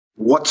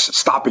What's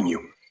stopping you?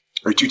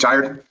 Are you too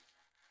tired?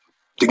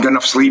 Didn't get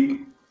enough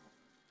sleep?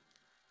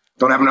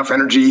 Don't have enough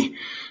energy?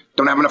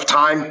 Don't have enough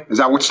time? Is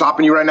that what's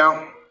stopping you right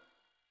now?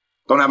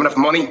 Don't have enough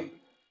money? Is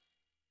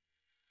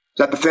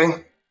that the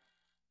thing?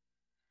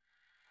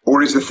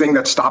 Or is the thing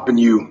that's stopping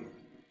you,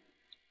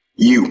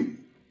 you?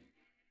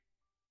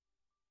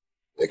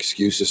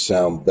 Excuses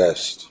sound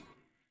best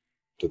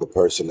to the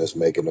person that's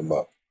making them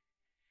up.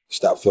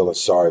 Stop feeling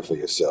sorry for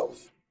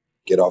yourself.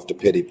 Get off the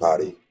pity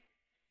potty.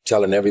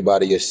 Telling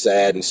everybody your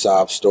sad and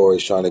sob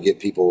stories, trying to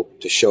get people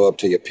to show up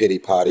to your pity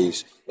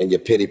potties and your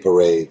pity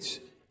parades.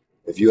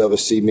 If you ever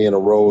see me in a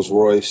Rolls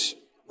Royce,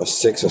 a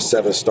 6 or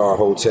 7-star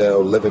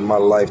hotel, living my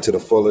life to the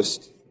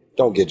fullest,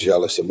 don't get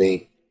jealous of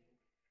me,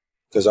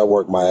 because I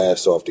worked my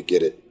ass off to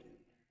get it.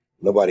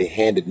 Nobody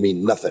handed me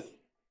nothing.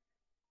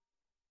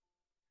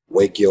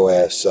 Wake your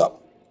ass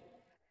up.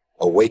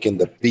 Awaken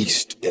the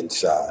beast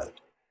inside.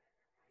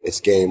 It's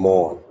game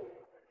on.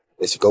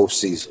 It's go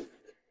season.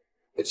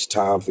 It's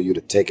time for you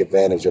to take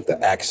advantage of the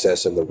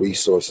access and the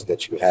resources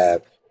that you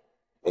have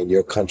in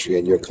your country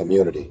and your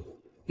community.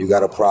 You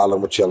got a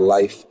problem with your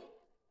life?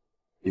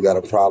 You got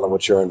a problem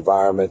with your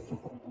environment?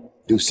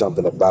 Do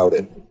something about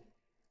it.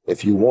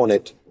 If you want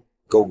it,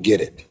 go get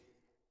it.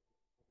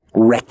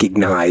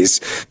 Recognize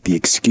the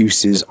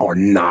excuses are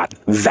not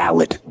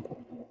valid.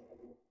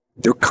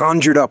 They're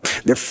conjured up.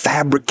 They're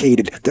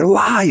fabricated. They're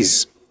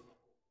lies.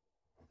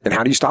 And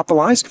how do you stop the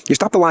lies? You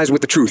stop the lies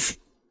with the truth.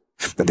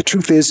 And the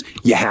truth is,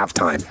 you have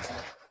time.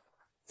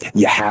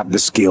 You have the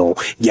skill.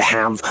 You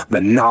have the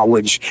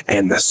knowledge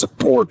and the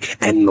support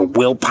and the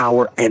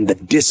willpower and the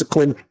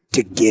discipline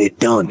to get it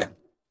done.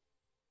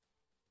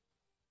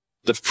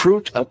 The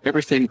fruit of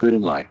everything good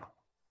in life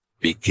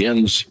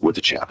begins with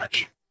a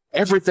challenge.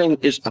 Everything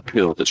is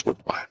uphill that's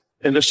worthwhile.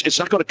 And it's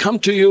not going to come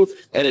to you,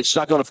 and it's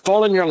not going to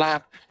fall in your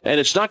lap, and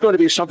it's not going to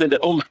be something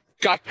that, oh my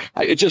God,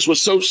 it just was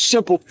so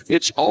simple.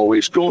 It's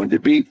always going to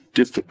be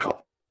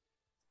difficult.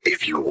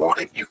 If you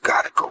want it, you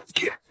got to go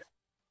get it.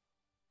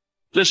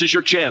 This is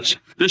your chance.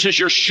 This is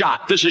your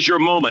shot. This is your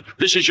moment.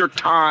 This is your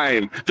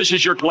time. This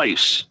is your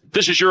place.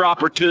 This is your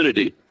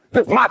opportunity.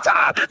 This is my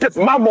time. This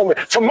is my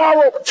moment.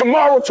 Tomorrow.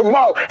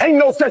 Ain't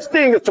no such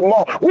thing as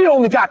tomorrow. We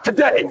only got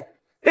today.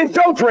 It's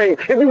your dream.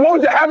 If you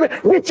wanted to have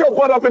it, get your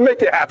butt up and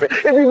make it happen.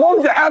 If you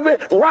wanted to have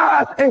it,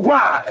 rise and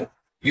grind.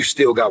 You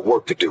still got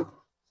work to do.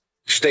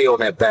 Stay on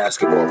that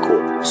basketball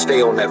court.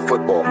 Stay on that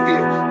football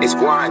field. It's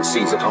grind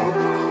season,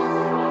 homie.